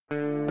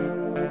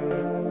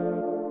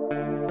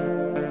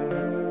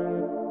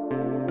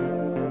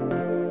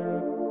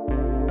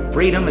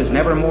freedom is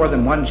never more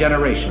than one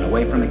generation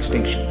away from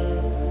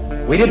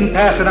extinction. We didn't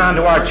pass it on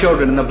to our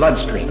children in the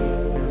bloodstream.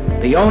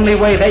 The only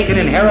way they can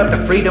inherit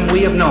the freedom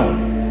we have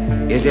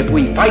known is if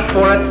we fight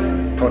for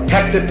it,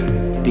 protect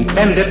it,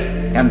 defend it,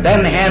 and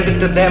then hand it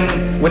to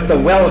them with the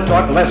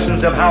well-taught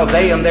lessons of how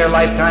they in their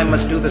lifetime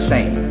must do the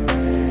same.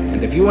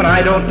 And if you and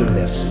I don't do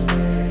this,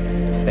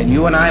 then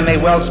you and I may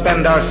well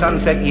spend our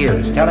sunset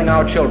years telling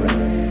our children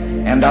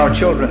and our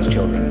children's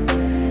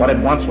children what it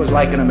once was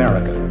like in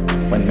America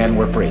when men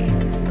were free.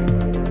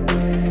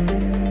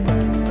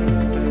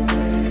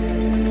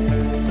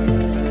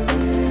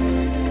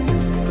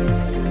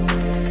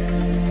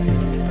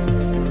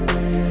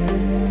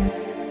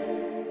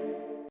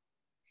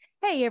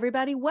 Hey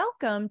everybody,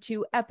 welcome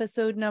to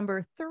episode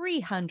number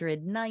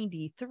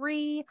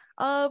 393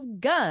 of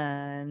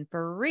Gun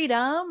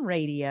Freedom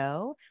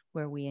Radio,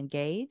 where we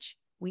engage,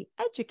 we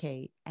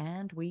educate,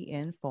 and we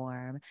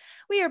inform.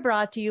 We are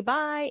brought to you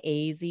by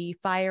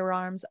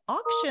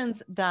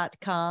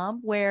azfirearmsauctions.com,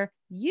 where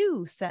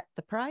you set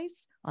the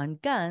price on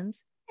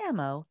guns,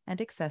 ammo,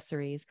 and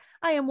accessories.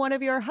 I am one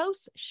of your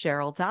hosts,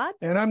 Cheryl Todd.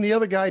 And I'm the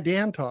other guy,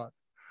 Dan Todd.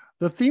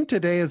 The theme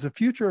today is the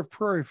future of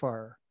prairie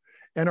fire.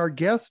 And our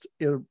guests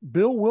are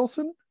Bill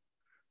Wilson,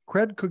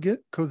 Craig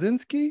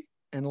Kozinski,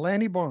 and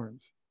Lanny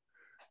Barnes.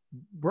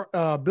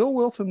 Bill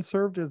Wilson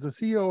served as the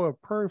CEO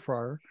of Prairie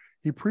Fire.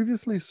 He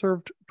previously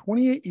served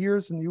 28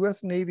 years in the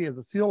U.S. Navy as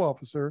a SEAL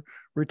officer,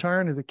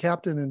 retiring as a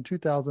captain in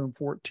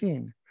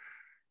 2014.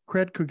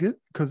 Craig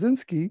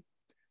Kozinski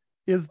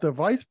is the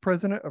vice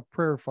president of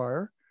Prairie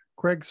Fire.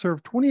 Craig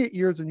served 28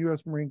 years in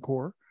U.S. Marine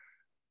Corps,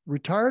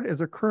 retired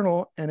as a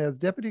colonel and as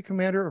deputy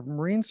commander of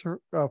Marine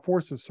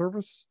Forces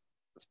Service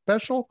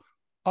Special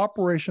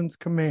Operations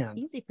Command.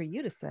 Easy for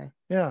you to say.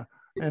 Yeah.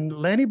 And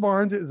Lanny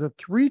Barnes is a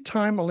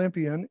three-time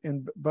Olympian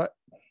in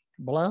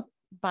biathlon.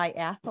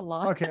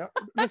 Okay.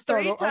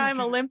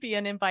 Three-time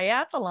Olympian in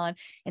biathlon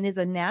and is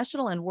a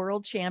national and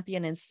world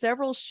champion in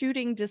several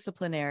shooting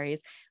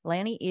disciplinaries.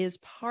 Lanny is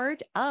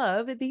part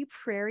of the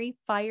Prairie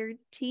Fire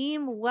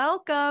team.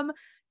 Welcome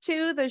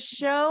to the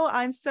show.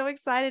 I'm so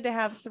excited to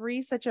have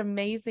three such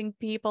amazing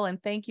people, and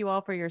thank you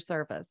all for your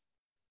service.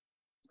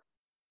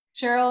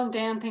 Cheryl and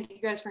Dan, thank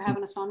you guys for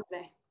having us on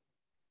today.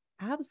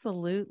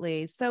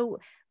 Absolutely. So,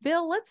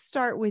 Bill, let's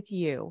start with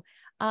you.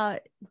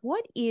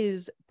 What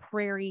is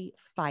Prairie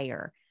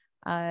Fire?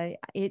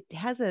 It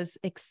has an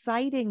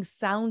exciting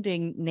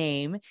sounding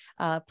name.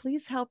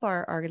 Please help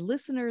our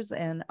listeners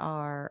and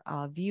our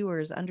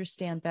viewers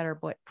understand better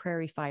what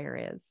Prairie Fire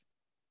is.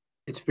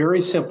 It's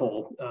very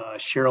simple,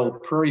 Cheryl.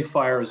 Prairie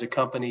Fire is a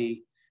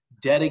company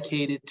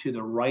dedicated to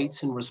the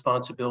rights and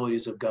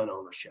responsibilities of gun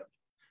ownership.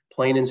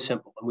 Plain and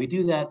simple. And we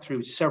do that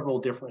through several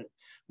different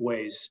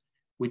ways.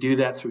 We do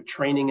that through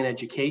training and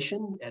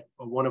education at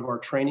one of our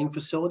training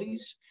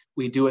facilities.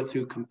 We do it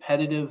through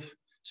competitive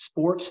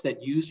sports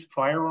that use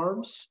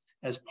firearms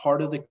as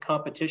part of the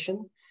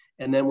competition.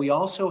 And then we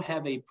also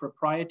have a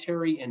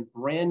proprietary and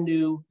brand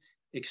new,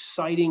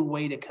 exciting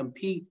way to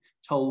compete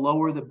to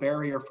lower the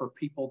barrier for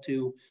people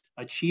to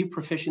achieve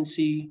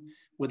proficiency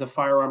with a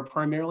firearm,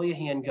 primarily a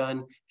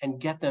handgun, and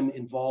get them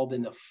involved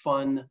in the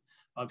fun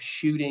of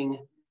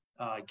shooting.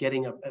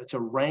 It's a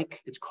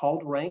rank, it's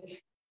called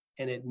rank,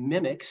 and it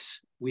mimics,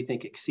 we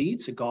think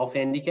exceeds a golf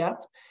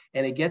handicap,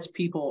 and it gets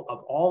people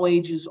of all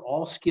ages,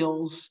 all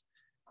skills,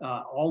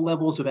 all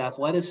levels of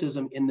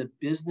athleticism in the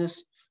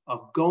business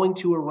of going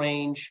to a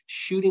range,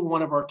 shooting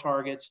one of our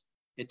targets.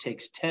 It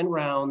takes 10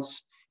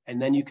 rounds,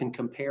 and then you can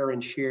compare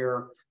and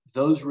share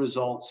those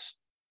results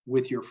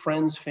with your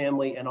friends,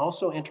 family, and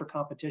also enter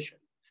competition.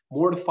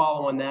 More to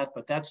follow on that,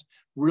 but that's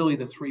really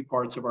the three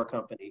parts of our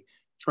company: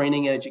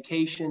 training and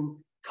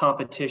education,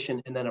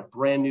 competition, and then a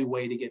brand new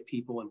way to get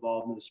people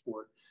involved in the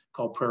sport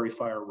called Prairie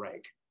Fire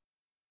Rank.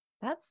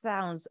 That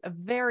sounds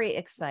very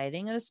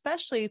exciting, and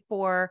especially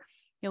for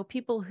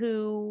people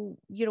who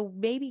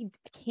maybe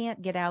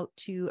can't get out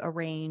to a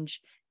range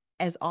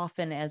as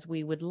often as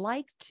we would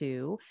like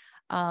to,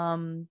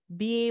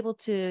 be able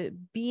to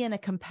be in a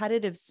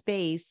competitive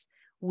space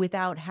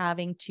without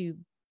having to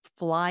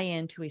fly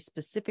into a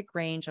specific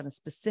range on a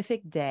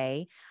specific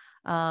day.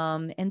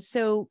 And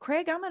so,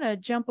 Craig, I'm going to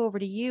jump over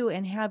to you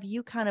and have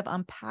you kind of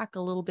unpack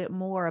a little bit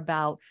more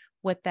about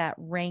what that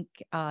rank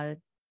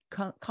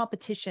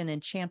competition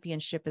and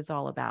championship is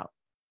all about.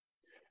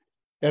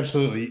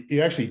 Absolutely.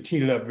 You actually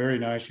teed it up very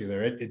nicely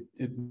there.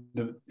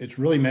 It's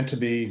really meant to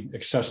be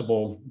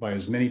accessible by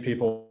as many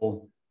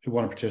people who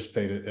want to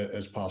participate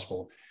as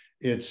possible.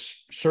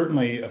 It's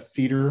certainly a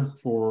feeder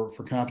for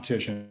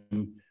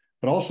competition,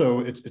 but also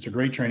it's a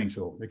great training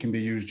tool. It can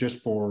be used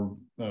just for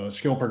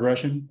skill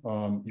progression,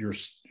 your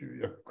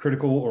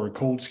critical or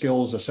cold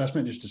skills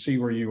assessment, just to see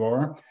where you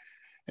are.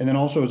 And then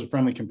also as a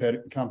friendly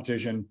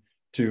competition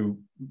to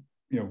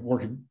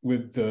work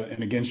with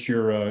and against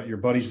your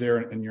buddies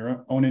there in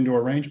your own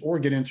indoor range, or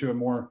get into a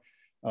more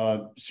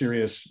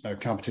serious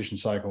competition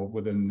cycle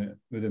within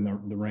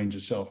the range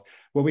itself.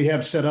 What we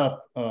have set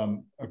up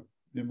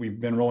that we've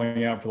been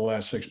rolling out for the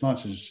last 6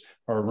 months is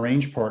our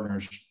range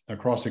partners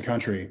across the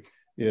country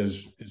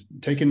is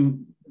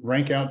taking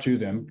rank out to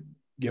them,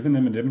 giving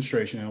them a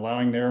demonstration and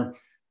allowing their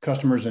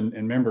customers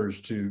and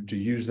members to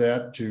use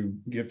that, to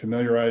get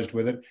familiarized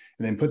with it,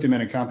 and then put them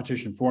in a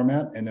competition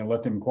format, and then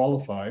let them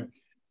qualify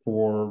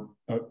for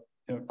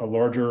a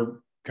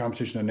larger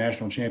competition, a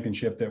national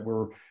championship that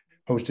we're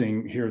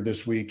hosting here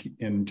this week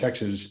in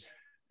Texas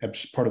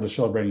as part of the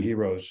Celebrating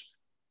Heroes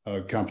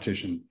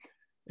competition.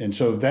 And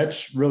so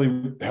that's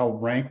really how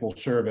Rank will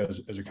serve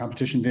as a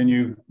competition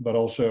venue, but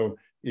also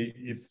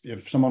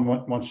if someone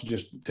wants to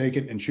just take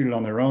it and shoot it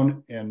on their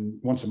own and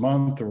once a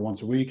month or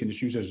once a week and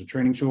just use it as a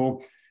training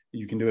tool,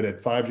 you can do it at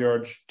 5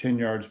 yards, 10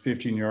 yards,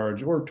 15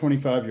 yards, or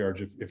 25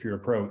 yards if you're a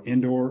pro,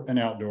 indoor and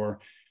outdoor,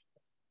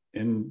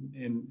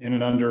 in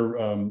and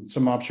under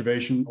some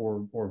observation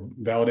or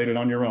validated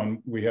on your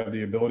own. We have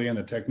the ability and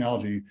the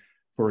technology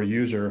for a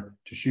user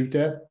to shoot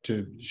that,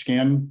 to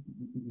scan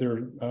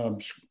their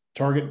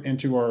target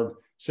into our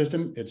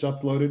system. It's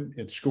uploaded,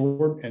 it's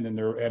scored, and then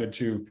they're added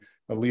to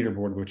a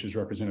leaderboard, which is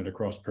represented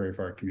across the Prairie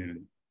Fire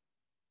community.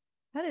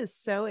 That is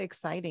so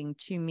exciting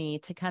to me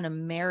to kind of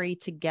marry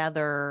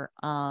together,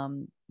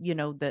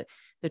 the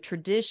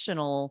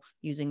traditional,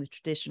 using the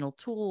traditional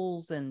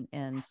tools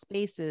and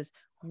spaces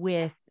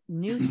with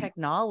new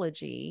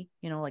technology,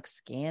 like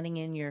scanning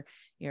in your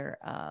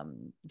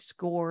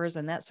scores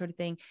and that sort of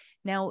thing.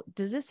 Now,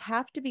 does this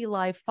have to be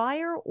live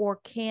fire, or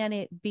can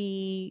it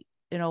be,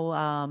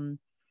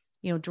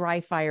 dry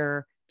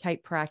fire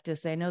type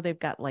practice? I know they've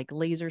got like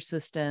laser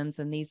systems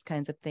and these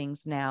kinds of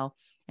things now.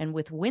 And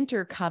with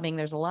winter coming,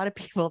 there's a lot of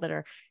people that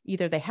are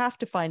either they have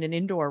to find an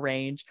indoor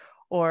range,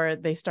 or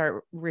they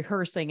start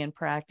rehearsing and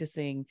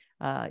practicing,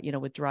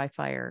 with dry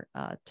fire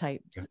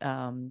types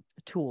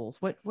tools.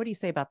 What do you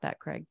say about that,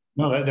 Craig?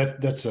 No,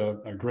 that's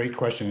a great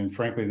question, and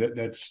frankly,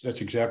 that's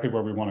exactly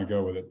where we want to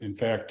go with it. In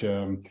fact,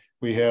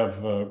 we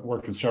have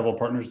worked with several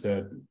partners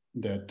that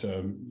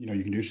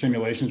you can do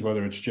simulations,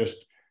 whether it's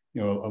just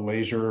a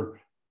laser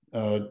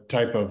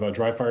type of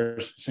dry fire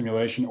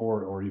simulation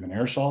or even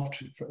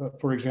airsoft,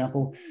 for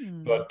example.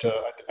 But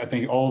I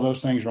think all of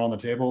those things are on the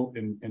table.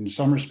 In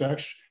some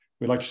respects,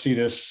 we'd like to see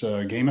this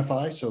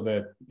gamify so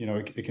that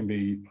it can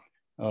be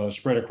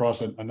spread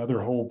across another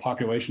whole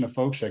population of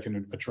folks that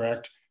can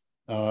attract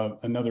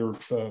another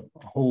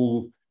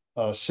whole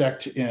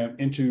sect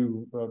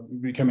into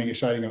becoming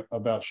exciting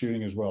about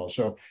shooting as well.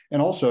 So,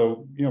 and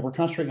also, we're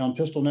concentrating on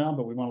pistol now,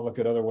 but we want to look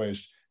at other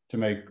ways to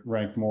make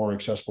Rank more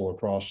accessible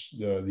across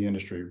the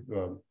industry.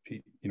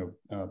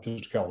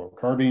 Pistol caliber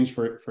carbines,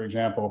 for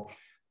example,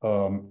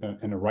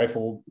 and a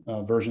rifle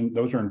version.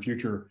 Those are in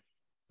future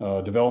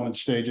development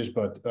stages,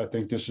 but I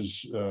think this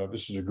is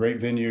a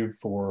great venue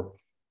for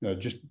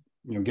just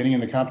getting in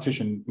the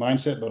competition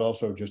mindset, but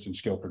also just in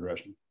skill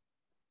progression.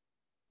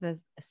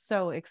 That's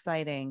so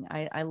exciting.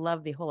 I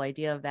love the whole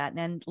idea of that.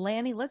 And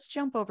Lanny, let's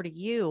jump over to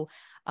you.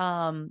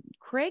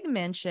 Craig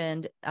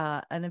mentioned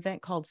an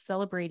event called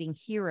Celebrating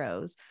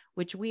Heroes,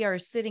 which we are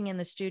sitting in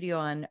the studio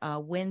on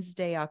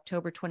Wednesday,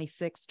 October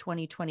 26,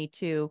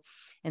 2022.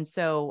 And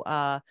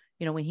so,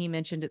 when he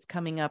mentioned it's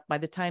coming up, by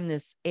the time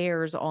this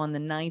airs on the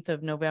 9th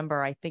of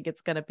November, I think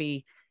it's going to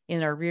be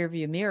in our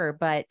rearview mirror.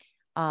 But,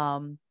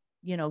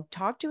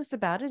 talk to us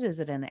about it. Is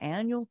it an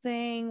annual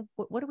thing?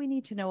 What do we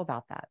need to know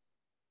about that?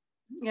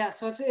 Yeah,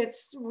 so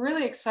it's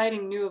really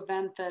exciting new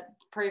event that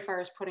Prairie Fire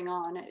is putting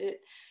on. It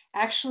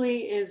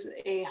actually is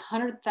a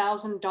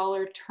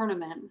 $100,000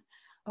 tournament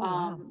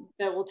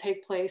that will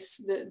take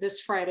place this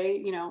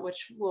Friday,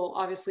 which will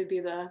obviously be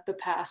the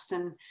past.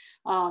 And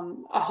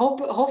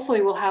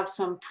hopefully we'll have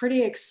some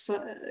pretty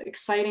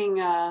exciting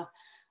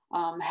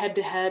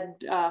head-to-head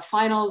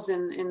finals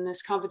in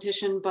this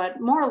competition. But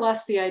more or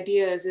less the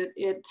idea is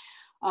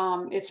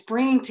it's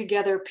bringing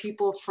together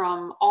people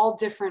from all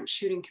different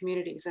shooting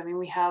communities. I mean,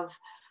 we have,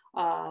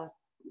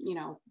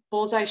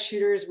 bullseye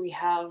shooters, we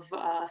have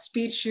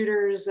speed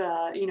shooters,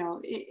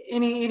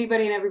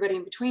 anybody and everybody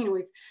in between.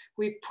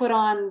 We've put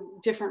on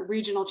different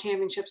regional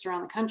championships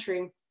around the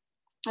country,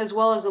 as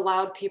well as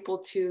allowed people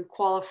to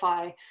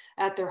qualify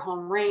at their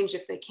home range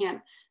if they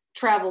can't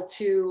travel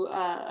to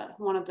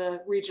one of the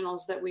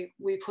regionals that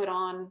we put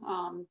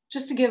on,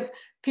 just to give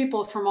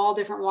people from all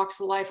different walks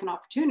of life an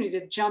opportunity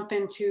to jump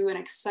into an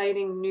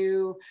exciting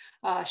new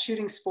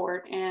shooting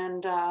sport.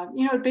 And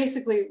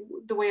basically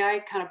the way I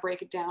kind of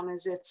break it down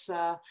is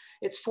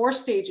it's 4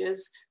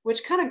 stages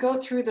which kind of go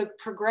through the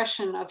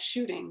progression of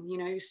shooting.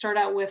 You start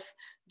out with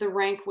the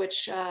rank,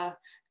 which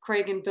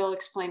Craig and Bill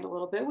explained a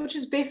little bit, which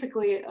is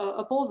basically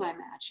a bullseye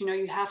match.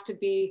 You have to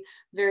be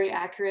very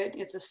accurate.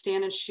 It's a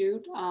stand and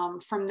shoot.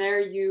 From there,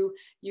 you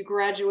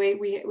graduate.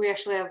 We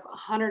actually have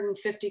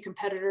 150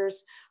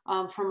 competitors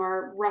from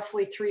our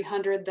roughly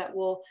 300 that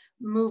will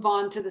move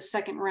on to the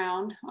second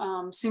round,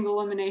 single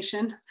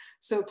elimination.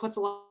 So it puts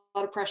a lot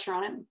of pressure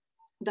on it.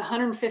 The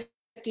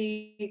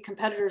 150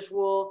 competitors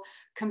will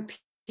compete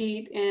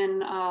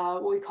in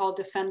what we call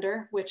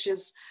Defender, which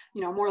is,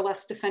 more or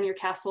less defend your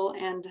castle.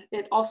 And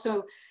it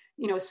also,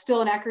 is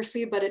still an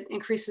accuracy, but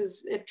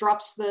it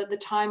drops the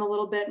time a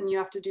little bit, and you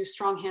have to do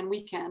strong hand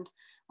weekend.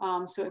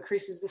 So it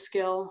increases the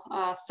skill.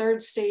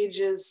 Third stage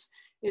is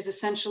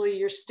essentially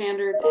your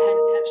standard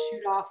head-to-head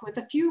shoot-off with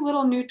a few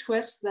little new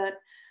twists that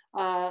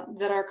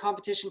our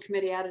competition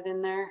committee added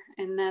in there.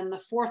 And then the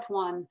fourth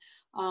one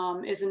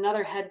is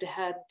another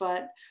head-to-head,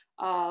 but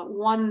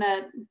one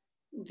that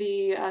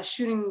the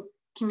shooting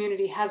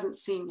community hasn't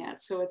seen yet.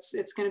 So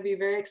it's going to be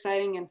very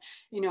exciting,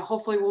 and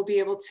hopefully we'll be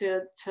able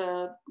to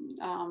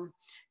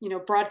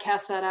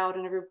broadcast that out,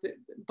 and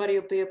everybody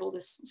will be able to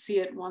see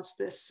it once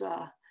this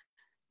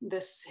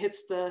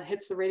hits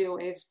the radio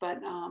waves. But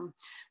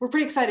we're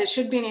pretty excited. It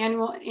should be an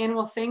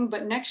annual thing,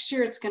 but next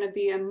year it's going to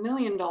be $1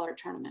 million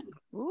tournament.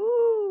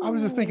 Ooh. I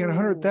was just thinking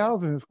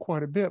 100,000 is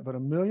quite a bit, but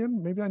 $1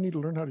 million, maybe I need to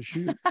learn how to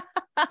shoot.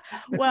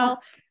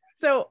 Well,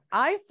 so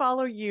I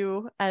follow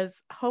you,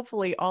 as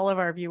hopefully all of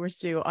our viewers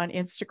do, on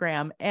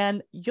Instagram,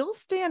 and you'll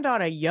stand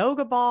on a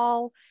yoga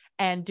ball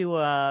and do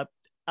a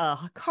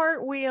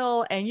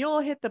cartwheel, and you'll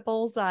hit the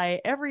bullseye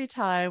every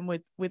time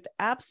with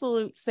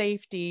absolute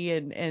safety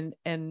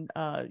and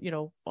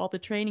all the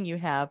training you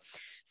have.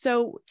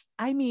 So,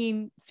 I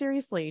mean,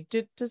 seriously,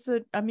 does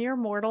a mere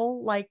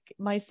mortal like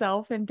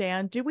myself and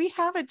Dan, do we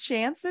have a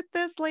chance at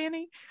this,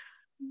 Lanny?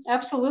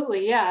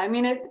 Absolutely. Yeah. I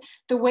mean,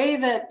 the way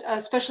that,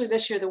 especially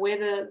this year, the way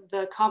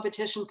the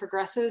competition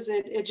progresses,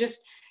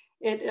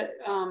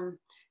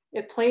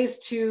 it plays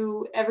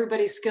to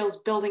everybody's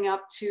skills building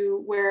up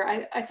to where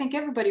I think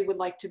everybody would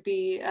like to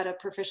be at a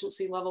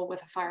proficiency level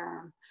with a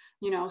firearm,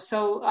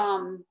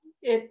 so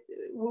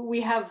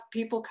we have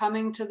people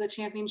coming to the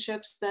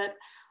championships that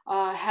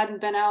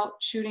hadn't been out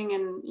shooting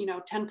in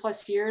 10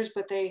 plus years,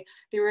 but they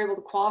were able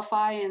to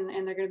qualify, and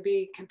they're going to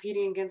be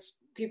competing against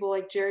people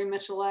like Jerry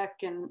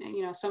Michalek and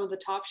some of the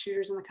top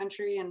shooters in the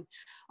country, and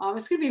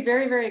it's going to be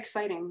very, very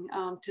exciting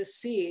to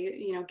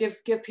see.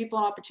 Give people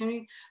an opportunity.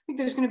 I think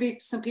there's going to be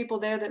some people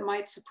there that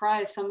might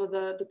surprise some of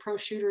the pro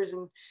shooters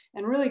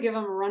and really give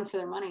them a run for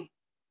their money.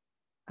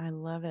 I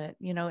love it.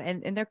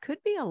 And there could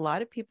be a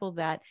lot of people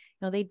that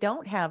they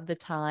don't have the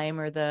time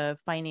or the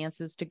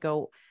finances to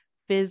go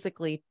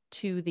physically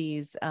to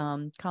these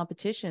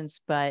competitions,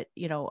 but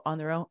on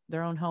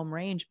their own home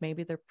range,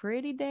 maybe they're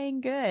pretty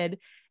dang good,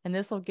 and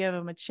this will give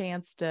them a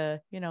chance to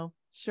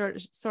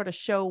sort of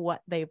show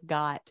what they've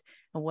got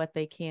and what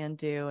they can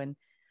do, and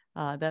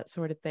that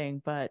sort of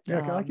thing. But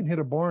yeah, I can hit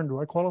a barn.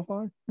 Do I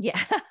qualify? Yeah.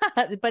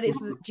 But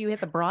do you hit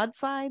the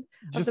broadside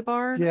of the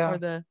barn? Yeah. Or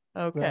the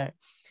okay. Yeah.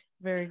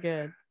 Very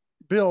good.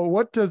 Bill,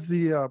 what does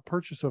the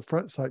purchase of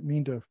Front Sight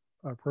mean to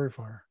Prairie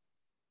Fire?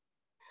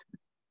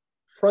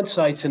 Front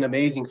Sight's an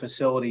amazing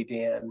facility,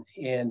 Dan,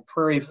 and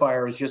Prairie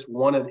Fire is just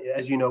one of,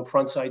 as you know,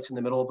 Front Sight's in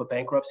the middle of a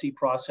bankruptcy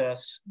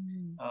process.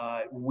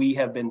 We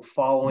have been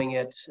following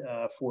it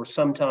for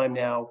some time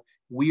now.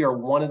 We are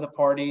one of the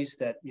parties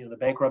that, the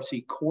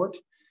bankruptcy court,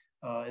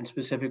 and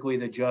specifically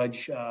the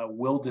judge,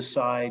 will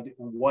decide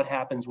what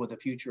happens with the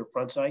future of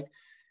Front Sight.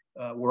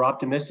 We're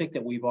optimistic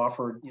that we've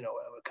offered,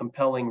 a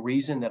compelling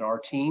reason that our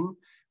team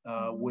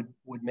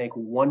would make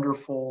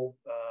wonderful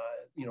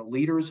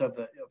leaders of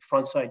the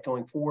Front Sight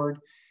going forward,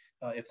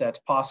 if that's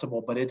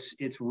possible. But it's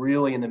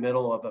really in the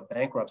middle of a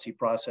bankruptcy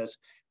process.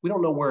 We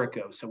don't know where it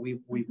goes. So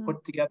we've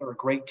put together a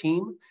great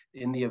team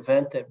in the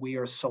event that we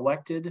are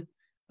selected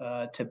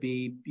to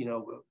be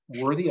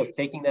worthy of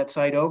taking that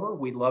site over.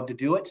 We'd love to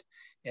do it,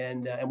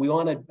 and we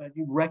want to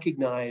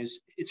recognize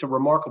it's a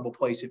remarkable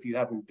place. If you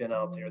haven't been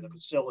out there, the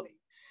facility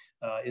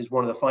is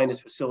one of the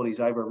finest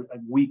facilities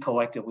we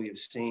collectively have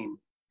seen,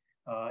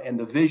 and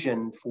the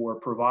vision for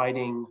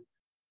providing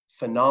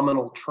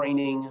phenomenal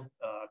training,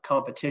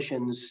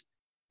 competitions,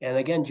 and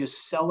again,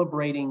 just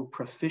celebrating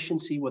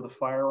proficiency with a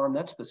firearm.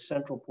 That's the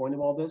central point of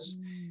all this.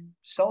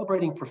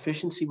 Celebrating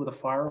proficiency with a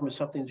firearm is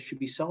something that should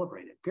be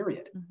celebrated,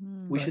 period.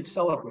 We should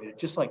celebrate it,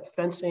 just like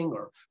fencing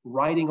or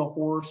riding a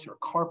horse or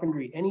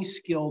carpentry, any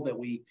skill that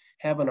we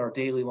have in our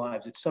daily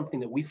lives. It's something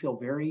that we feel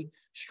very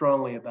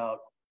strongly about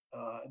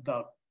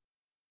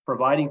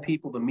providing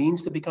people the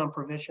means to become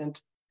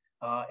proficient,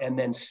 and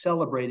then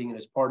celebrating it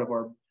as part of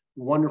our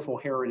wonderful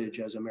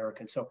heritage as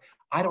Americans. So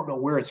I don't know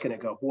where it's going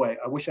to go. Boy,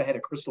 I wish I had a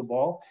crystal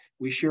ball.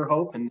 We sure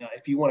hope. And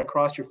if you want to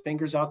cross your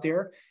fingers out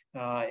there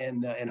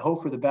and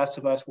hope for the best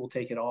of us, we'll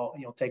take it all.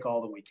 Take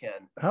all that we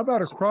can. How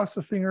about across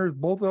the fingers,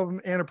 both of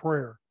them, and a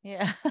prayer?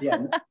 Yeah.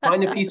 Yeah.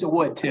 Find a piece of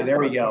wood too. There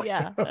we go.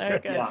 Yeah.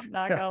 Okay. Yeah.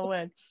 Knock on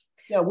wood.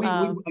 Yeah. We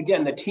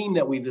again, the team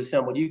that we've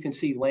assembled, you can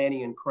see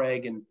Lanny and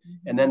Craig and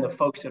then the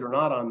folks that are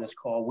not on this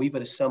call, we've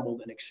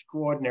assembled an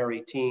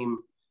extraordinary team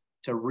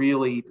to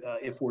really,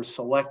 if we're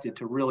selected,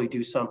 to really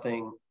do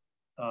something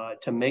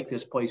to make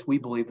this place, we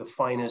believe, the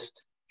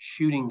finest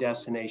shooting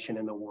destination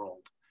in the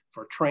world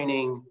for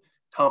training,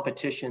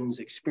 competitions,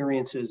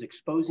 experiences,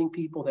 exposing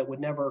people that would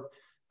never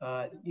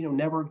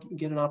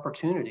get an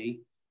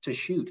opportunity to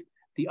shoot.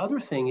 The other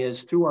thing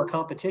is, through our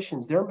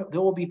competitions, there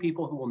will be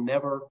people who will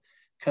never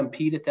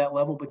compete at that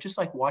level, but just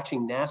like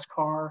watching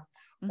NASCAR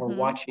or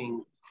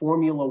watching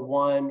Formula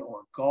One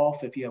or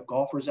golf, if you have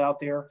golfers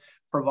out there,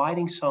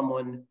 providing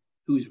someone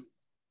who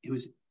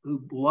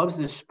loves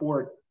this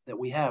sport that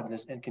we have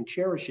and can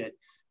cherish it,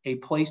 a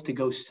place to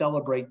go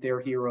celebrate their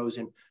heroes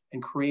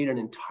and create an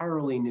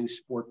entirely new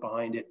sport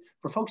behind it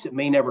for folks that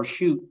may never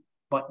shoot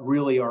but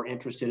really are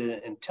interested in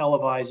it and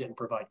televise it and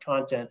provide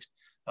content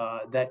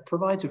that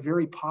provides a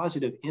very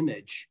positive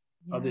image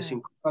of this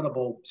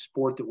incredible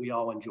sport that we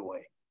all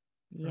enjoy.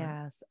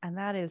 Yes. And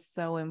that is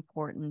so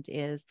important,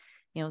 is,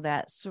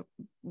 that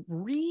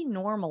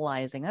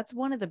renormalizing. That's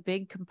one of the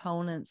big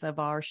components of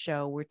our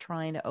show. We're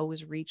trying to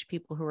always reach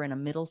people who are in a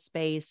middle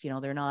space.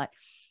 They're not,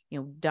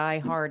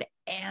 diehard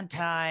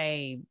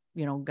anti,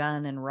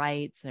 gun and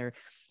rights, or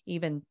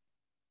even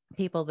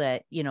people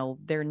that,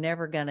 they're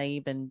never going to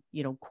even,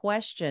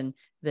 question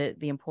the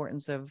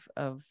importance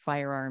of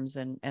firearms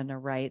and their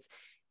rights.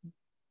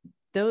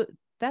 Though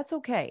that's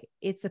okay.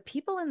 It's the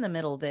people in the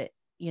middle that,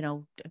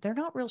 they're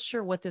not real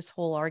sure what this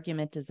whole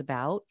argument is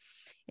about.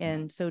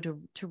 And so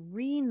to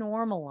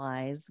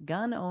renormalize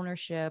gun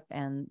ownership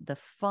and the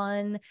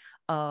fun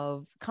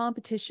of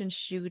competition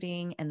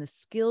shooting and the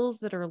skills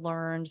that are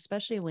learned,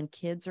 especially when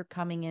kids are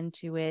coming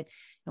into it,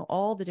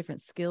 all the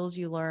different skills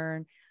you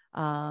learn,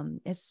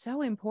 is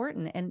so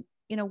important. And,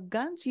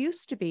 firearms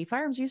used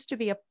to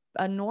be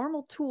a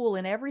normal tool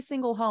in every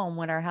single home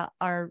when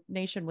our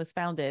nation was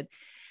founded.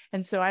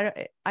 And so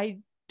I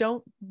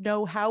don't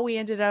know how we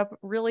ended up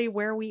really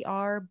where we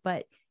are,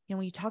 but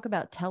when you talk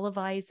about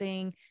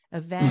televising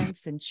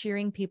events and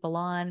cheering people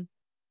on,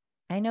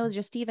 I know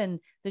just even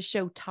the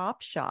show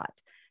Top Shot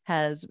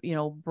has,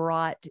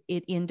 brought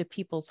it into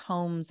people's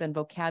homes and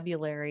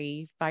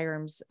vocabulary,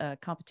 firearms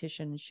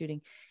competition and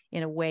shooting,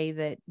 in a way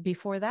that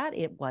before that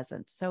it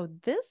wasn't. So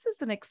this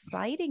is an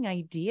exciting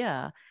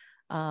idea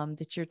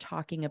that you're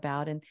talking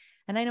about. And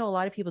I know a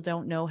lot of people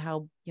don't know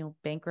how,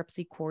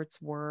 bankruptcy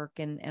courts work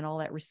and all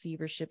that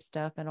receivership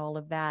stuff and all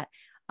of that.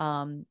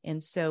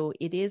 And so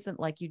it isn't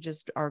like you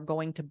just are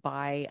going to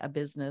buy a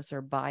business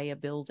or buy a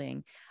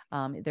building.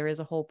 There is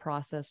a whole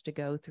process to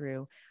go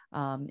through.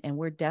 And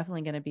we're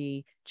definitely going to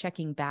be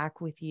checking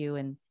back with you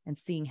and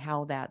seeing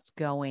how that's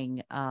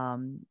going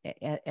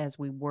as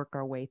we work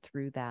our way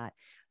through that.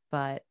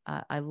 But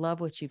I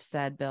love what you've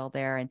said, Bill,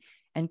 there.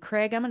 And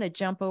Craig, I'm going to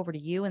jump over to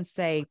you and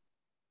say,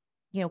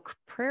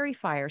 prairie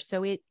fire.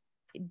 So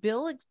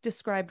Bill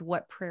described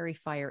what prairie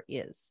fire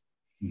is.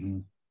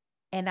 Mm-hmm.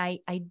 And I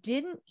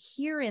didn't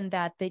hear in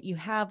that you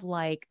have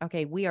like,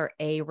 okay, we are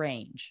a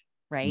range,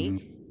 right?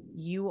 Mm-hmm.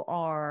 You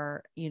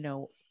are,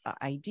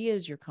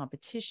 ideas, your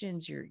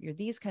competitions, your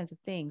these kinds of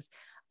things.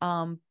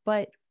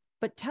 But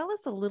tell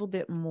us a little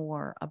bit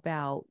more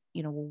about,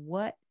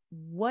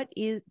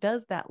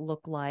 does that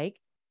look like,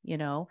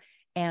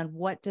 and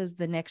what does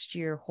the next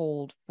year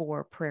hold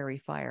for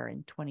Prairie Fire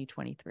in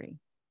 2023?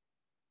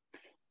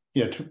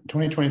 Yeah,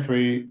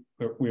 2023,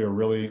 we are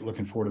really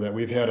looking forward to that.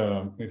 We've had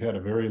a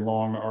very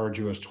long,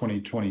 arduous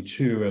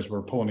 2022 as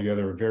we're pulling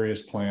together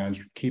various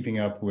plans, keeping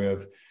up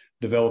with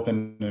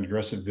developing an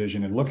aggressive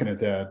vision and looking at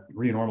that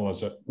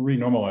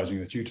renormalizing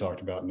that you talked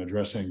about and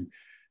addressing,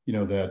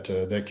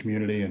 that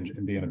community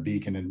and being a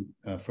beacon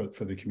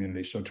for the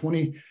community. So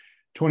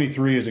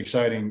 2023 is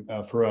exciting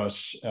for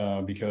us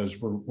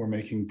because we're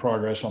making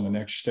progress on the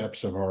next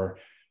steps of our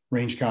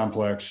range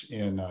complex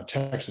in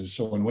Texas.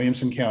 So in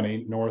Williamson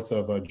County, north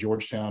of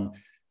Georgetown,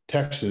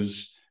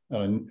 Texas,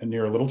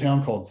 near a little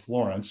town called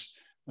Florence,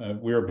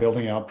 we are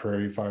building out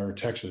Prairie Fire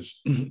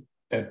Texas.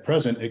 At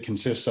present, it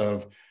consists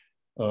of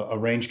a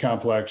range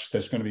complex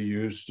that's going to be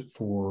used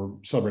for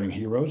celebrating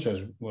heroes,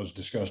 as was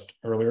discussed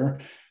earlier.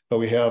 But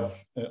we have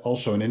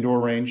also an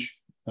indoor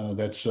range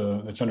that's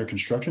under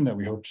construction that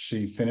we hope to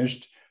see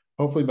finished,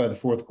 hopefully by the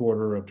fourth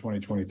quarter of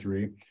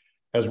 2023.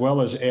 As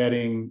well as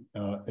adding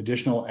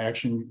additional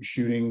action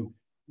shooting,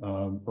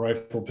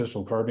 rifle,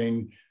 pistol,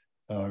 carbine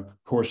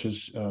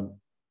courses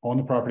on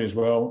the property, as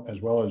well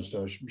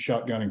as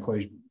shotgun and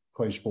clay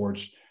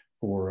sports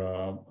for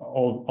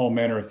all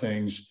manner of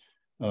things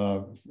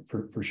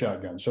for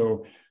shotgun.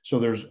 So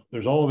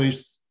there's all of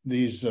these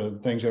things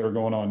that are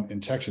going on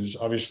in Texas.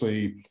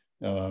 Obviously,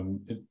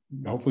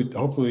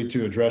 hopefully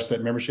to address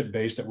that membership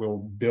base that we'll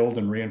build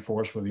and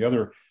reinforce with the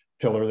other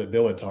pillar that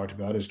Bill had talked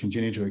about, is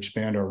continue to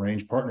expand our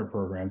range partner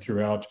program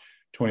throughout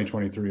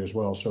 2023 as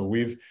well. So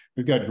we've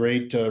got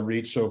great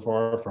reach so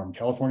far, from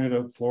California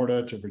to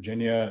Florida to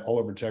Virginia, all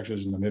over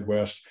Texas and the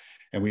Midwest,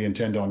 and we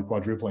intend on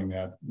quadrupling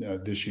that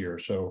this year.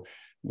 So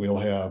we'll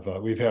have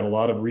we've had a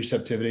lot of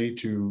receptivity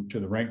to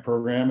the rank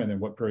program, and then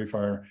what Prairie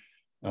Fire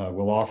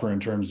will offer in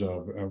terms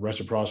of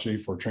reciprocity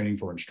for training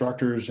for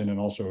instructors, and then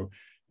also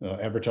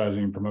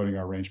advertising and promoting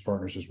our range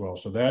partners as well.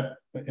 So that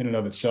in and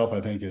of itself,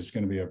 I think, is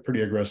going to be a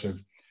pretty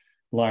aggressive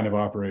line of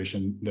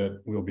operation that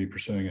we'll be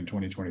pursuing in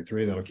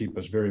 2023. That'll keep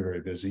us very,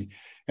 very busy.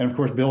 And of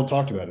course, Bill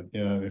talked about it.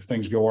 If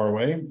things go our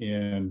way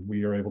and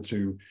we are able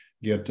to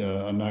get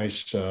a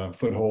nice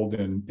foothold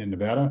in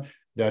Nevada,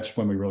 that's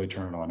when we really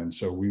turn on. And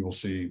so we will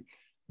see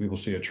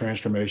a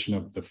transformation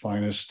of the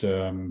finest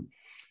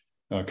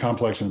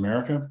complex in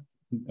America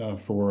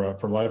for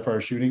live fire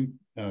shooting,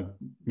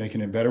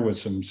 making it better with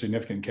some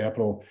significant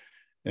capital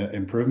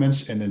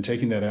improvements, and then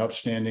taking that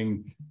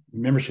outstanding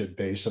membership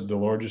base, of the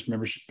largest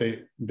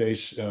membership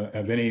base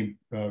of any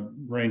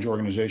range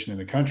organization in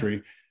the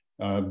country,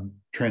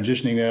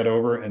 transitioning that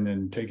over, and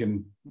then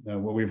taking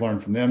what we've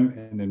learned from them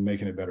and then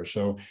making it better.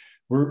 So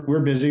we're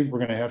busy. We're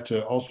going to have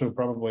to also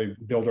probably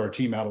build our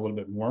team out a little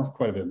bit more,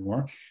 quite a bit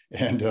more,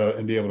 and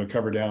be able to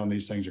cover down on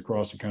these things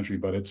across the country.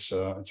 But it's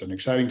an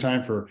exciting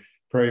time for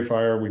Prairie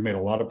Fire. We've made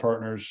a lot of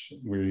partners.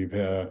 We've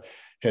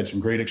had some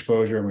great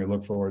exposure, and we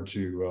look forward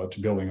to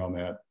building on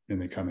that in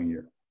the coming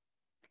year.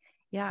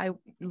 Yeah, I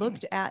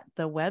looked at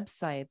the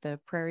website, the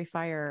Prairie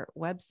Fire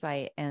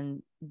website,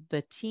 and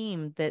the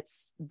team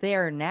that's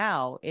there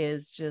now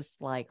is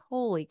just like,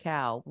 holy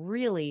cow,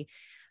 really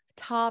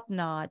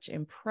top-notch,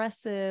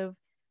 impressive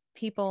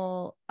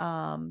people,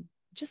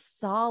 just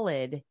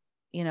solid,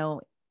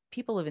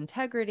 people of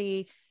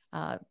integrity,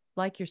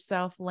 like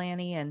yourself,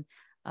 Lanny. And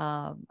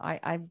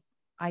I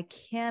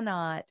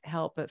cannot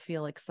help but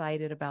feel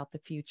excited about the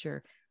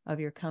future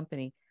of your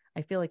company.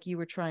 I feel like you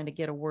were trying to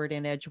get a word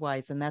in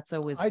edgewise, and that's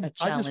always a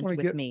challenge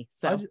with me.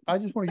 So I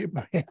just want to get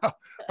back. Yeah,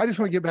 I just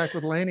want to get back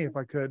with Lanny if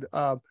I could.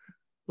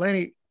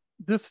 Lanny,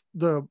 the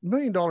 $1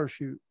 million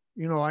shoot.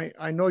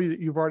 I know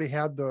you've already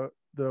had the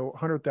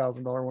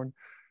 $100,000 one,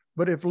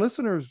 but if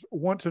listeners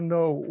want to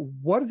know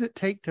what does it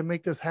take to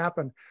make this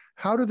happen,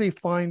 how do they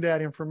find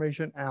that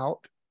information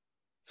out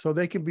so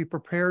they can be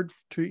prepared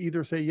to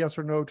either say yes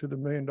or no to the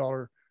 $1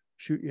 million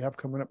shoot you have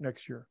coming up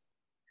next year?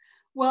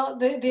 Well,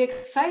 the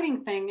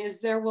exciting thing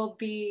is there will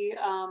be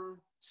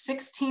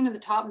 16 of the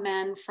top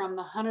men from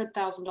the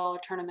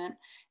 $100,000 tournament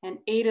and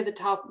 8 of the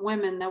top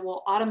women that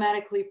will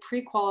automatically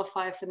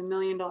pre-qualify for the $1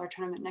 million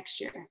tournament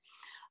next year.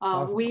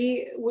 Awesome.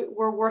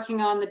 We're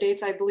working on the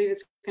dates. I believe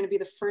it's going to be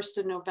the first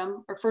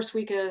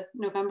week of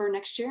November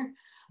next year.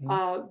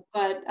 Mm-hmm.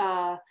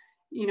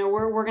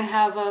 We're going to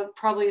have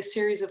probably a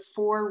series of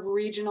 4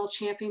 regional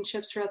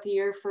championships throughout the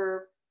year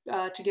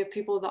to give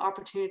people the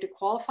opportunity to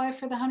qualify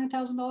for the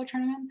 $100,000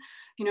 tournament.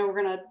 We're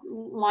going to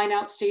line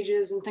out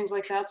stages and things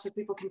like that so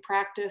people can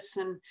practice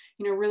and,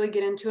 really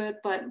get into it.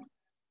 But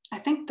I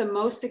think the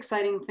most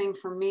exciting thing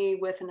for me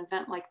with an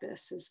event like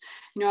this is,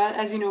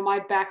 as you know, my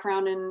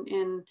background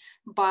in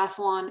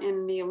biathlon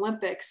in the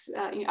Olympics,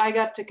 I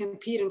got to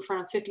compete in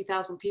front of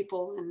 50,000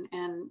 people,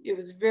 and it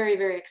was very,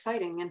 very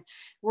exciting. And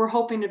we're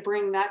hoping to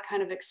bring that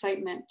kind of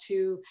excitement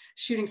to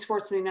shooting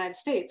sports in the United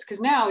States.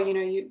 Because now,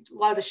 a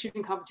lot of the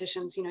shooting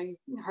competitions, you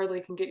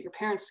hardly can get your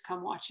parents to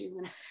come watch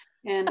you.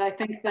 And I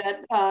think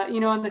that,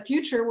 in the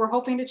future, we're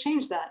hoping to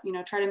change that,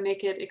 try to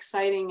make it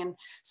exciting and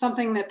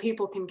something that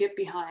people can get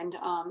behind,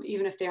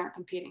 even if they aren't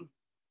competing.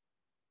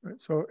 Right.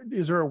 So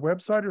is there a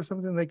website or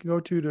something they can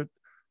go to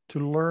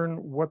learn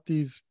what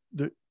the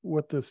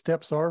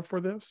steps are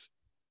for this?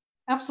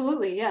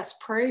 Absolutely. Yes.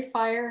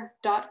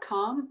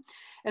 prairiefire.com,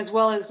 as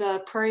well as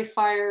Prairie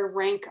Fire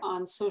rank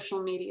on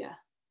social media.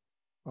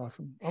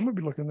 Awesome. I'm going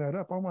to be looking that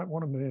up. I might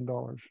want $1 million.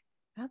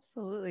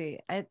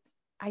 Absolutely.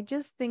 I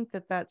just think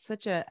that that's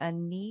such a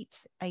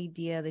neat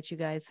idea that you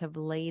guys have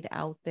laid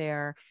out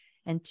there,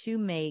 and to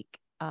make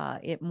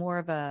it more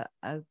of a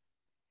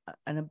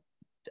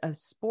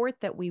sport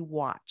that we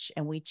watch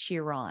and we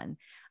cheer on.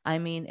 I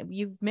mean,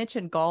 you've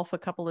mentioned golf a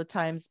couple of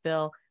times,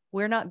 Bill.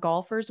 We're not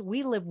golfers.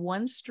 We live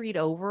one street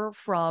over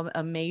from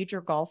a major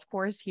golf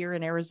course here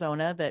in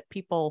Arizona that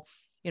people,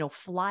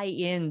 fly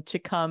in to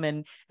come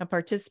and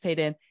participate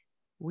in.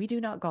 We do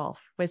not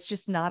golf. It's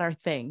just not our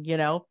thing,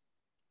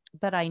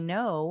 But I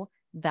know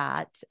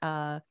that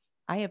I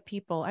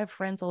have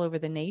friends all over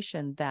the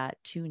nation that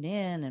tune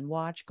in and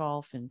watch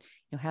golf and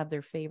have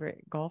their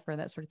favorite golfer,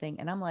 that sort of thing.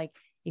 And I'm like,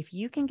 if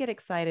you can get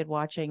excited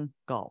watching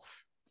golf,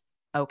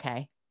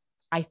 okay,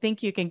 I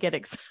think you can get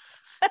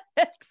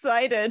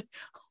excited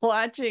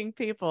watching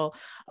people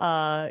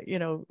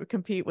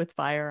compete with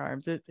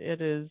firearms. It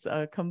is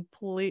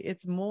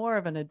it's more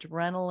of an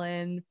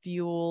adrenaline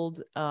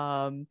fueled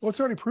well, it's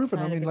already proven.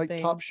 I mean, like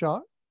thing. Top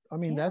Shot. I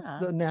mean, that's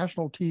the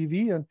national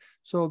TV. And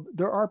so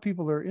there are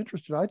people that are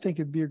interested. I think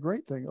it'd be a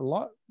great thing. A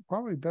lot,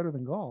 probably better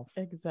than golf.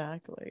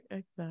 Exactly.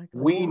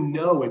 We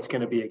know it's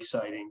going to be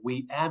exciting.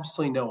 We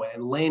absolutely know it.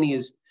 And Lanny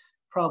is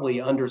probably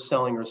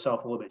underselling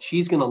herself a little bit.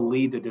 She's going to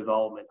lead the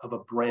development of a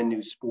brand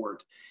new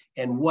sport.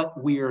 And what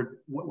we're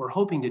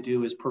hoping to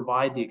do is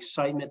provide the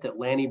excitement that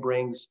Lanny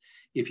brings.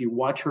 If you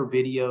watch her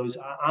videos,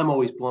 I'm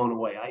always blown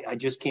away. I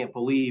just can't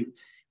believe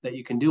that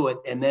you can do it.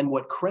 And then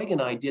what Craig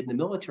and I did in the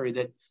military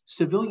that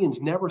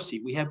civilians never see.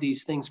 We have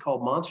these things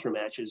called monster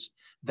matches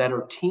that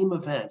are team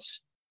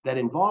events that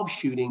involve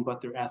shooting,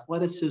 but they're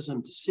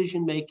athleticism,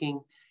 decision-making,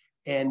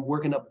 and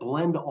we're going to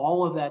blend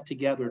all of that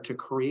together to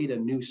create a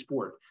new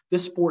sport.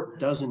 This sport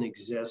doesn't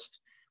exist.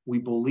 We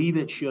believe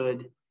it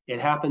should. It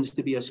happens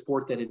to be a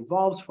sport that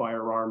involves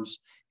firearms,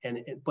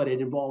 but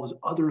it involves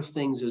other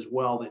things as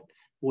well that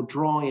will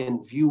draw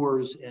in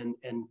viewers and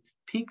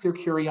pique their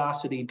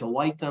curiosity,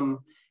 delight them.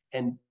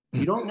 And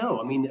you don't know.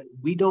 I mean,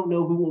 we don't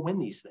know who will win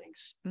these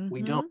things. Mm-hmm.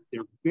 We don't.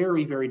 They're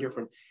very, very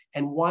different.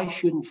 And why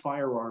shouldn't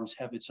firearms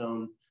have its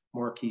own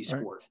marquee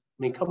sport? Right. I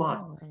mean, come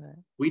on.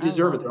 We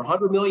deserve it. There are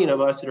 100 million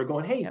of us that are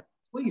going, hey,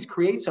 please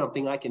create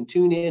something I can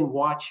tune in,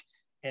 watch,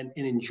 and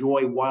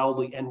enjoy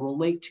wildly and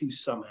relate to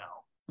somehow.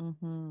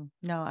 Mm-hmm.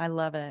 No, I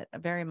love it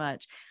very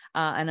much.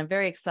 And I'm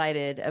very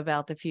excited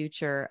about the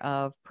future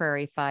of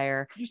Prairie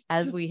Fire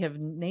as we have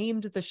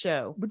named the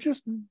show. But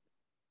just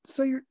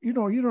say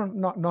you're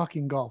not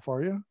knocking golf,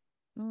 are you?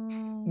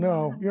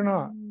 No, you're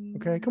not.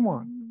 Okay, come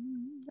on.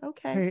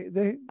 Okay.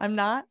 I'm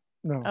not.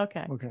 No.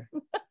 Okay. Okay.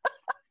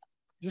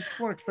 Just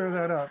want to clear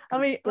that up.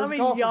 Let me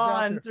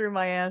yawn through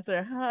my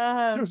answer.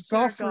 There's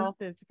golf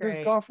is great.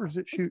 There's golfers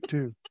that shoot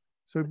too,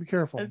 so be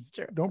careful. That's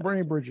true. Don't burn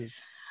any bridges.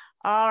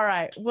 All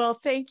right. Well,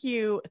 thank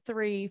you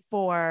three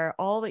for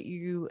all that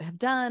you have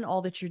done,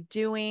 all that you're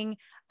doing,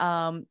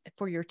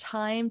 for your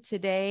time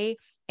today.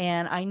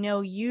 And I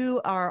know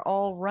you are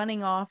all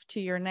running off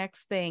to your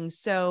next thing.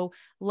 So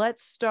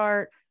let's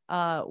start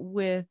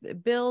with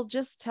Bill.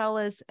 Just tell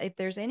us if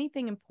there's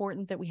anything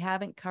important that we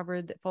haven't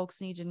covered that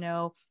folks need to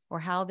know, or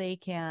how they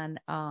can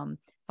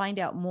find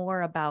out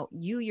more about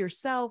you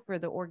yourself or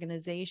the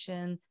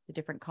organization, the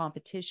different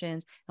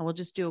competitions. And we'll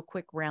just do a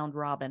quick round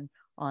robin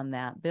on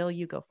that. Bill,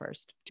 you go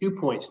first. 2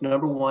 points.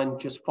 Number one,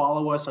 just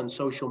follow us on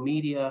social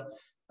media.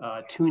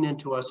 Tune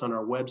into us on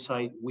our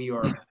website. We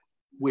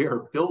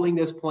are building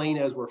this plane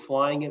as we're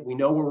flying it. We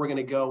know where we're going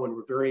to go, and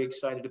we're very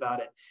excited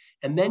about it.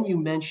 And then you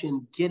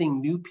mentioned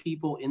getting new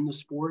people in the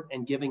sport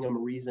and giving them a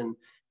reason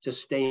to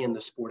stay in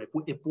the sport.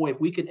 If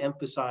we could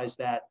emphasize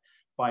that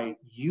by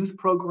youth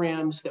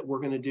programs that we're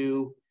going to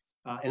do,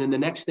 and in the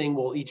next thing,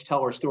 we'll each tell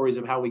our stories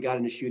of how we got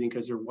into shooting,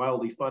 because they're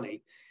wildly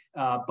funny.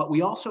 But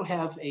we also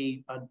have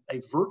a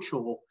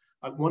virtual,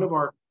 one of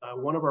our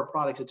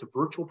products. It's a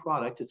virtual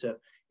product.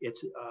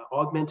 It's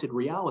augmented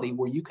reality,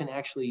 where you can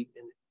actually,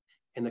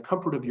 in the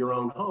comfort of your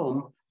own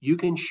home, you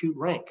can shoot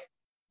rank.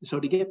 So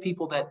to get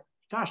people that,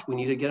 gosh, we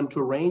need to get them to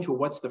a range. Well,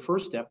 what's the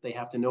first step? They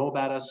have to know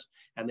about us,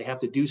 and they have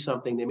to do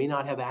something. They may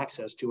not have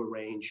access to a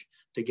range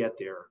to get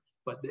there,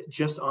 but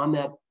just on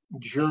that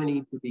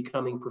journey to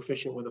becoming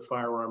proficient with a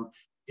firearm,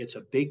 it's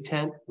a big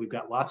tent. We've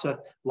got lots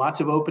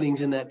of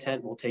openings in that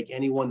tent. We'll take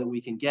anyone that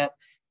we can get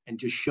and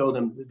just show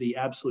them the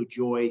absolute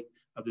joy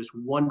of this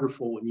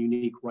wonderful and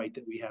unique right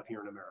that we have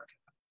here in America.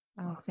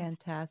 Oh,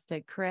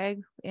 fantastic.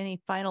 Craig,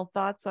 any final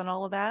thoughts on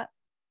all of that?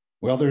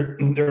 Well, there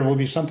will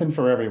be something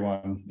for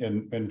everyone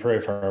in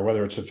Prairie Fire,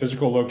 whether it's a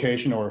physical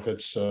location or if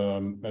it's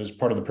as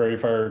part of the Prairie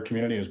Fire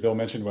community, as Bill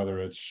mentioned, whether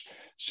it's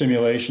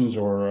simulations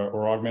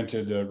or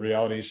augmented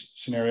reality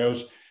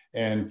scenarios.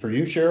 And for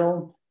you,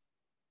 Cheryl,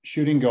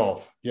 shooting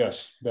golf.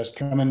 Yes, that's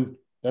coming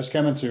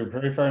to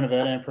Prairie Fire,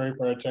 Nevada and Prairie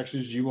Fire,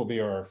 Texas. You will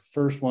be our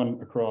first one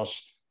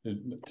across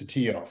to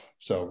tee off.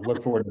 So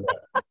look forward to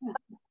that.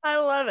 I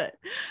love it.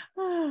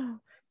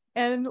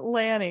 And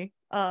Lanny,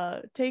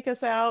 take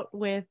us out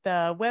with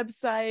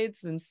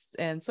websites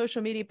and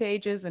social media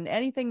pages and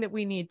anything that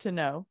we need to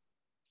know.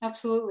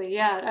 Absolutely.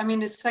 Yeah. I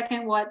mean, to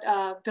second what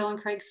Bill and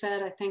Craig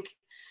said, I think,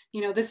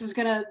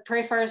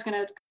 Prairie Fire is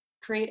going to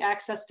create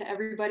access to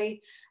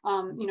everybody,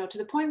 to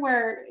the point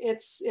where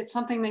it's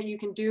something that you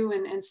can do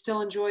and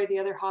still enjoy the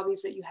other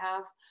hobbies that you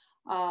have.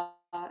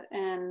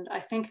 And I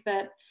think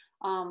that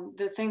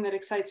the thing that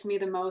excites me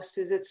the most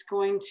is it's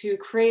going to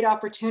create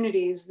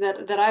opportunities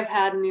that I've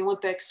had in the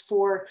Olympics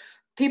for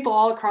people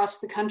all across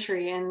the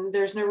country. And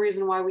there's no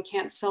reason why we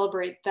can't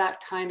celebrate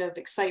that kind of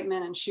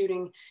excitement and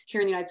shooting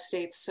here in the United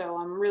States. So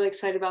I'm really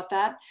excited about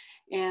that.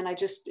 And I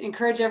just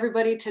encourage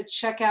everybody to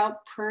check out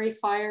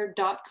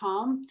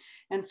prairiefire.com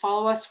and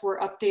follow us. We're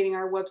updating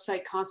our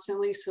website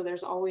constantly, so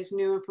there's always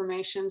new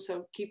information.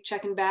 So keep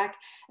checking back,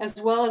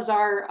 as well as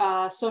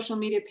our social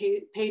media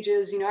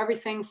pages,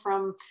 everything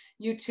from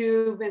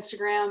YouTube,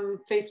 Instagram,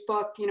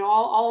 Facebook,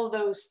 all of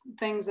those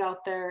things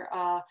out there.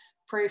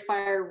 Prairie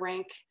Fire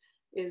Rank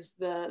is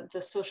the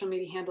social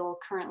media handle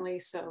currently.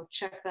 So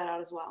check that out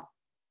as well.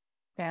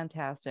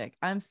 Fantastic.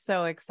 I'm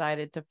so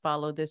excited to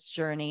follow this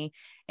journey.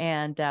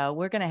 And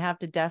we're going to have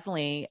to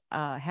definitely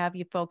have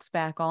you folks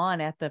back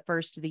on at the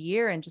first of the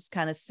year and just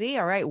kind of see,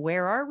 all right,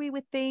 where are we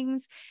with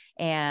things?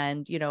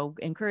 And,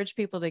 encourage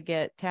people to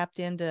get tapped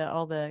into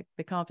all the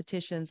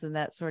competitions and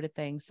that sort of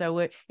thing.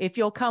 So if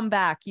you'll come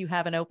back, you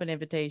have an open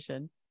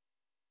invitation.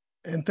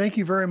 And thank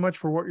you very much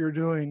for what you're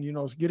doing.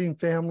 Getting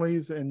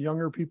families and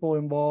younger people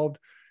involved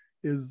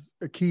is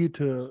a key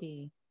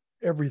to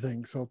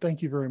everything. So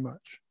thank you very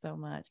much. So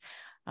much.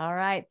 All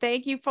right.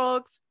 Thank you,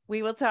 folks.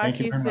 We will talk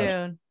to you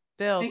soon. Much.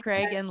 Bill,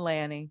 Craig, and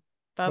Lanny.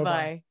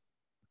 Bye-bye.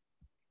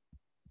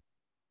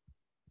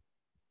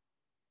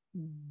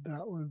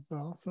 That was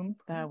awesome.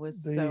 That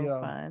was so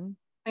fun.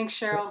 Thanks,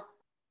 Cheryl.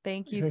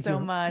 Thank you so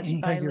much.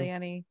 Bye,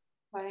 Lanny.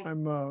 Bye.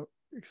 I'm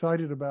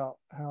excited about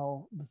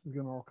how this is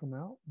going to all come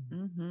out.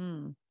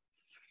 Mm-hmm.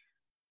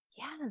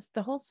 Yes,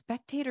 the whole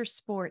spectator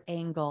sport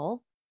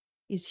angle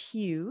is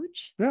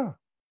huge. Yeah.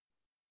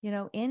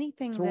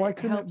 Anything that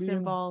helps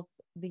involve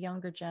the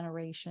younger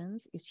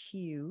generations is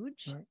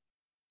huge. Right.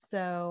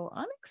 So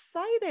I'm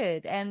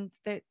excited. And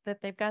that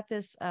they've got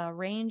this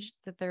range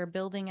that they're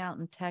building out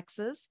in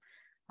Texas.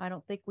 I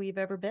don't think we've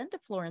ever been to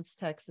Florence,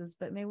 Texas,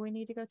 but maybe we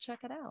need to go check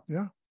it out.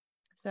 Yeah.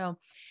 So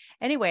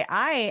anyway,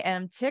 I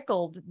am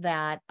tickled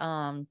that,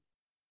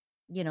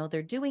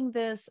 they're doing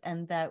this,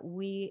 and that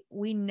we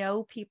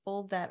know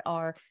people that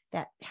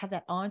have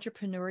that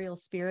entrepreneurial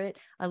spirit.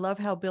 I love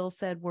how Bill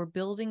said we're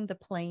building the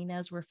plane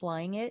as we're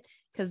flying it,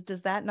 because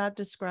does that not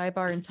describe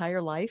our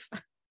entire life?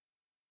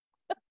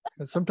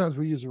 And sometimes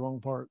we use the wrong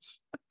parts.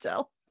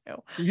 Tell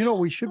you. You know,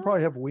 we should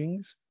probably have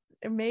wings.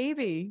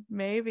 Maybe,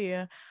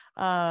 being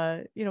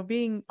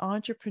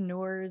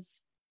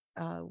entrepreneurs,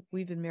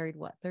 we've been married,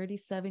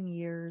 37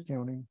 years.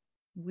 Counting.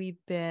 We've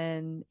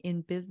been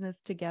in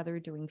business together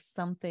doing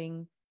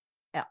something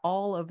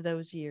all of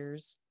those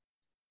years.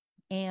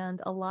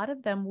 And a lot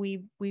of them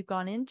we've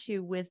gone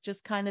into with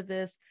just kind of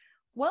this,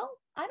 well,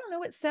 I don't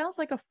know, it sounds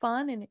like a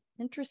fun and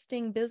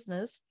interesting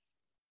business.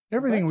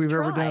 Everything Let's we've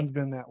ever try. done has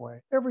been that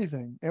way.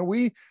 Everything. And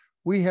we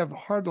have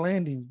hard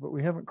landings, but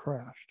we haven't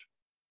crashed.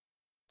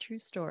 True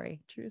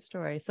story.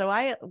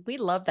 So we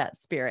love that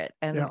spirit,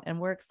 and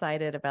we're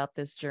excited about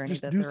this journey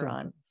Just that do they're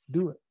on. something.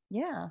 Do it.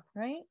 Yeah,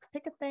 right.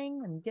 Pick a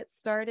thing and get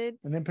started,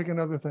 And then pick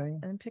another thing.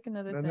 and then pick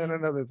another And thing. then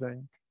another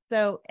thing.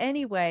 So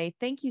anyway,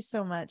 thank you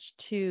so much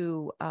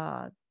to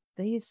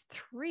these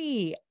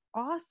three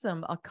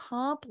awesome,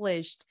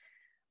 accomplished,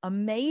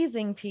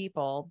 amazing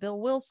people, Bill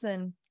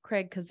Wilson,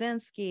 Craig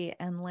Kozinski,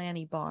 and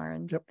Lanny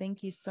Barnes. Yep.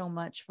 Thank you so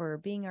much for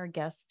being our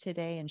guests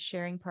today and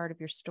sharing part of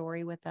your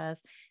story with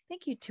us.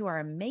 Thank you to our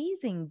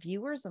amazing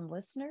viewers and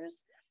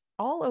listeners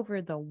all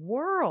over the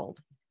world.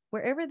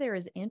 Wherever there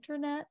is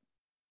internet,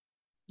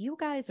 you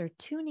guys are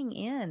tuning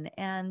in,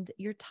 and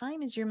your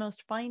time is your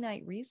most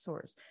finite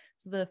resource.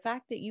 So the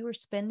fact that you are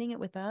spending it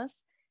with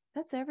us,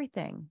 that's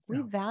everything. We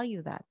Yeah.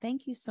 value that.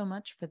 Thank you so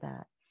much for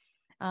that.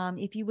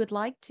 If you would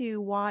like to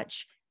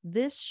watch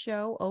this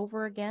show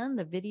over again,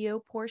 the video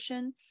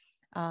portion,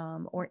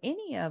 or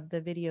any of the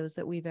videos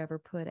that we've ever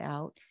put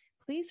out,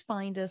 please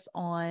find us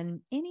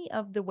on any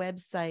of the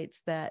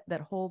websites that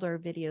hold our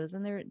videos.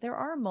 And there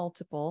are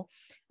multiple.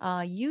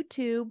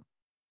 YouTube,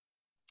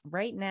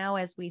 right now,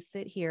 as we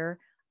sit here,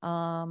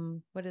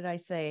 what did I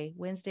say?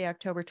 Wednesday,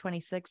 October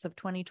 26th of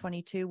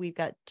 2022, we've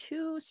got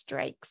 2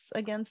 strikes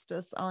against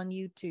us on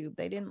YouTube.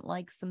 They didn't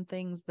like some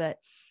things that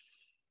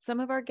some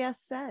of our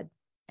guests said.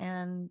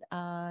 And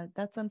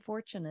that's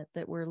unfortunate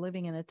that we're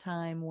living in a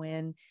time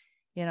when,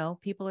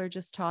 people are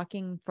just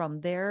talking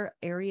from their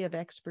area of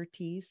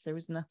expertise. There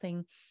was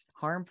nothing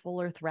harmful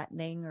or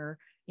threatening or,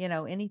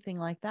 anything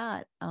like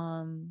that.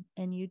 And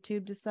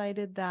YouTube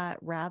decided that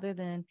rather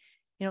than,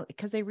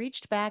 because they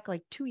reached back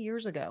like 2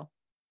 years ago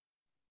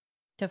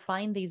to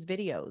find these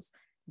videos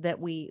that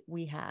we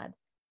had.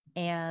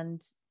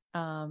 And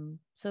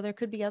so there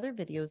could be other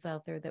videos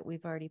out there that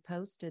we've already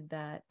posted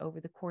that over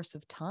the course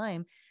of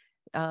time,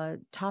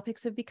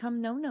 topics have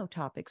become no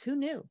topics. Who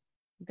knew?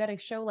 We've got a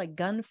show like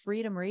Gun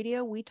Freedom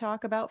Radio. We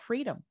talk about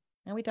freedom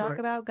and we talk Right.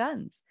 about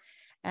guns,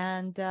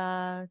 and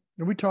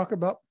we talk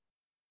about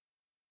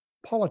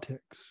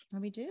politics.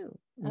 we do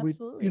We,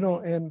 absolutely.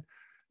 and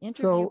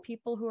interview so-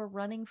 people who are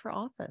running for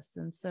office,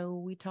 and so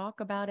we talk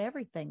about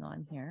everything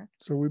on here.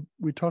 so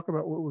we talk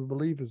about what we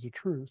believe is the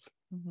truth,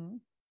 Mm-hmm.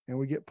 and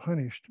we get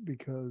punished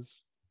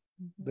because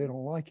they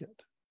don't like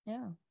it.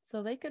 Yeah.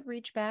 So they could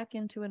reach back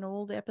into an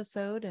old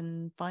episode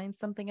and find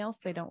something else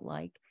they don't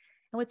like.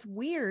 And what's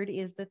weird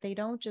is that they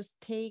don't just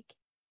take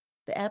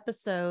the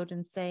episode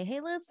and say, hey,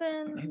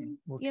 listen,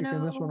 We're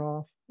kicking this one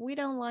off. we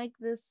don't like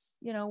this,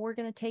 we're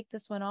going to take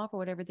this one off or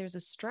whatever. There's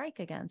a strike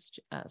against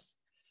us.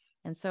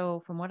 And so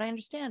from what I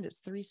understand, it's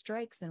 3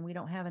 strikes and we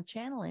don't have a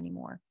channel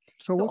anymore.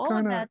 So So what all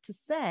kind of of that to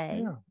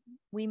say, yeah.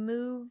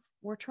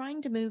 we're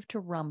trying to move to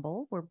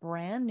Rumble. We're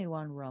brand new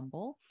on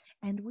Rumble,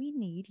 and we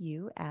need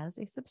you as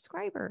a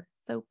subscriber.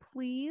 So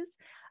please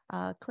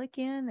click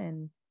in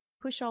and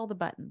push all the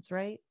buttons,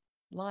 right?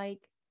 Like,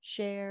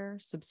 share,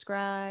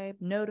 subscribe,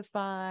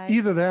 notify.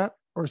 Either that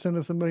or send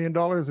us $1 million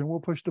and we'll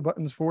push the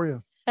buttons for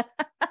you.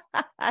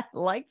 I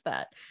like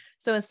that.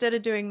 So instead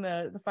of doing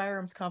the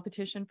firearms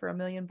competition for $1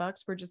 million,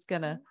 we're just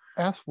gonna,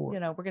 Ask for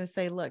it. we're gonna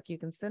say, look, you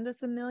can send us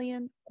 $1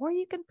 million, or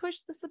you can push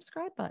the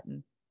subscribe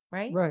button,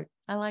 right? Right.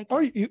 I like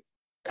Or it. you,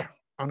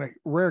 on a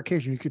rare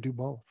occasion, you could do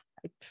both.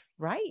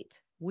 Right.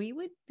 We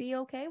would be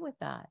okay with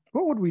that.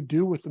 What would we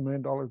do with the $1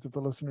 million if the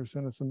listener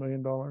sent us $1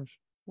 million?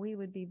 We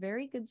would be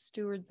very good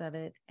stewards of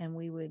it, and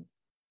we would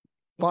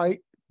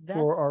Fight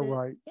for our invest it-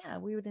 rights. Yeah,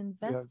 we would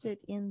invest it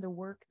in the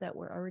work that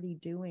we're already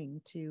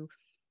doing to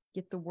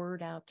get the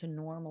word out, to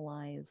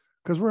normalize.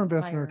 Because we're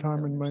investing our firearms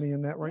time and owners. money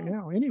in that right Yeah.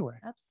 now anyway.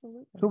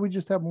 Absolutely. So we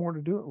just have more to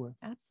do it with.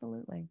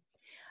 Absolutely.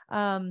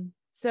 And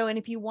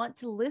if you want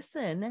to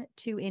listen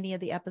to any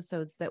of the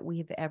episodes that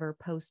we've ever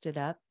posted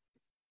up,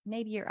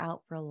 maybe you're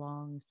out for a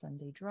long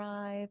Sunday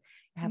drive,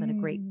 you're having a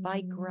great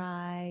bike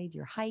ride,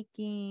 you're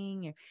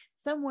hiking, you're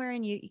somewhere,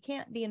 and you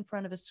can't be in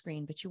front of a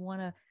screen, but you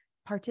want to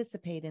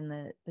participate in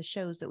the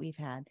shows that we've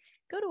had,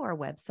 go to our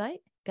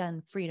website,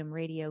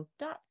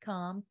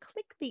 gunfreedomradio.com,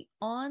 click the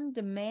on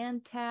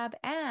demand tab,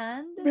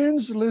 and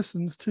Binge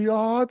listens to your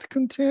heart's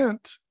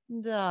content.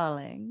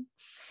 darling.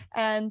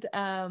 And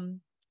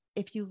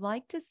if you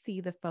like to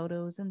see the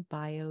photos and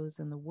bios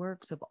and the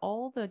works of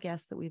all the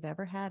guests that we've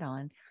ever had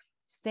on,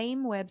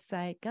 same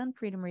website,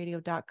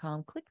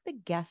 gunfreedomradio.com, click the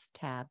guest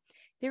tab.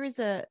 There is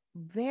a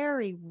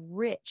very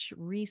rich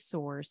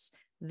resource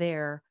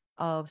there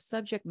of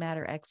subject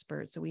matter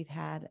experts that we've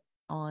had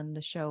on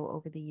the show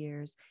over the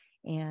years.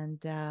 And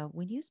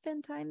when you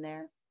spend time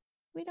there,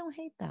 we don't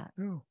hate that.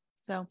 No.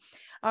 So,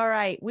 all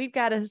right, we've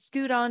got to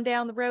scoot on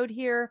down the road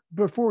here.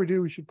 Before we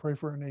do, we should pray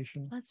for our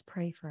nation. Let's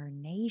pray for our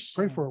nation.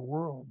 Pray for our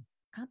world.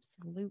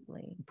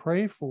 Absolutely.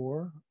 Pray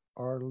for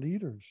our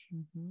leaders.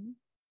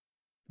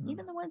 Mm-hmm.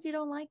 Even the ones you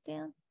don't like,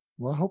 Dan?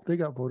 Well, I hope they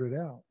got voted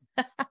out.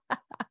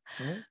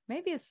 Right?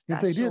 Maybe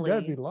especially. If they did,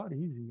 that'd be a lot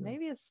easier.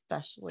 Maybe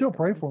especially. Still the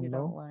pray ones for you them,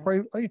 don't though. like.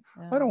 Pray.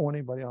 Yeah. I don't want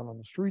anybody out on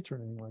the streets or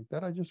anything like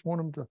that. I just want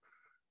them to.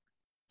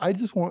 I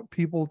just want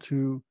people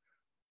to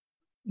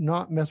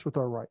not mess with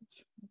our rights.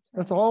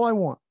 That's right. all I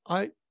want.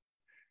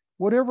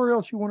 Whatever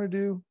else you want to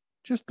do,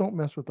 just don't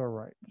mess with our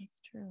rights. That's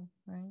true,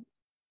 right?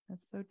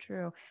 That's so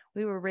true.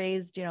 We were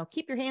raised,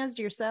 keep your hands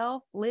to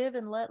yourself, live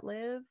and let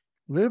live.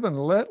 Live and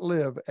let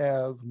live,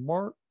 as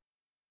Mark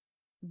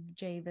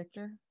J.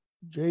 Victor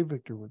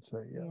would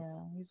say. Yes. Yeah,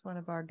 he's one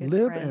of our good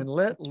Live friends, and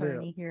let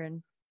attorney live. here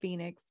in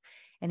Phoenix,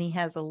 and he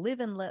has a live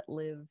and let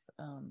live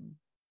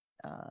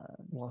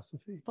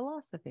Philosophy.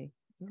 philosophy.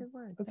 It's a good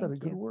word. That's Thank a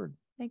good you. word.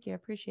 Thank you. I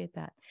appreciate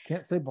that.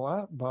 Can't say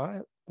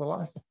Velocity.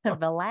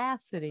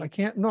 I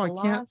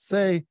can't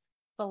say.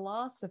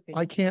 Philosophy.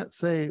 I can't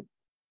say.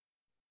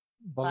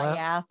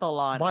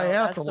 Biathlon. Biathlon.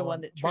 That's the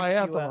one that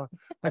tripped you up.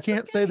 I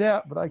can't say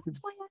that, but I can. That's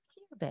why I'm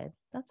here, babe.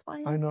 That's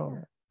why I know.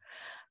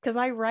 Because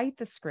I write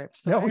the script,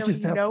 so Now I we already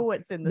just have know to-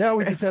 what's in the Now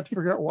script. we just have to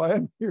figure out why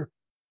I'm here.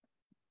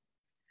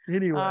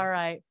 Anyway. All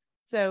right.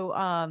 So,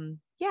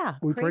 yeah.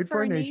 We pray prayed for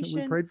our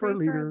nation. We prayed for our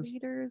pray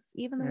leaders.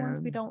 even the ones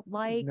we And don't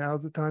like.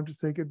 Now's the time to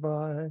say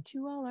goodbye.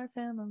 To all our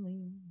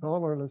family,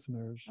 All our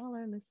listeners. all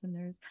our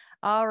listeners.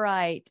 All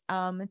right.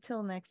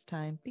 Until next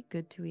time, be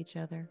good to each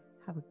other.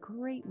 Have a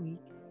great week,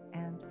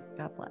 and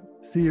God bless.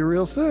 See you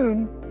real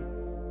soon.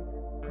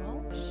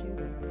 Golf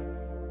shooter.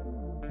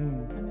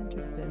 Hmm. I'm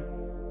interested.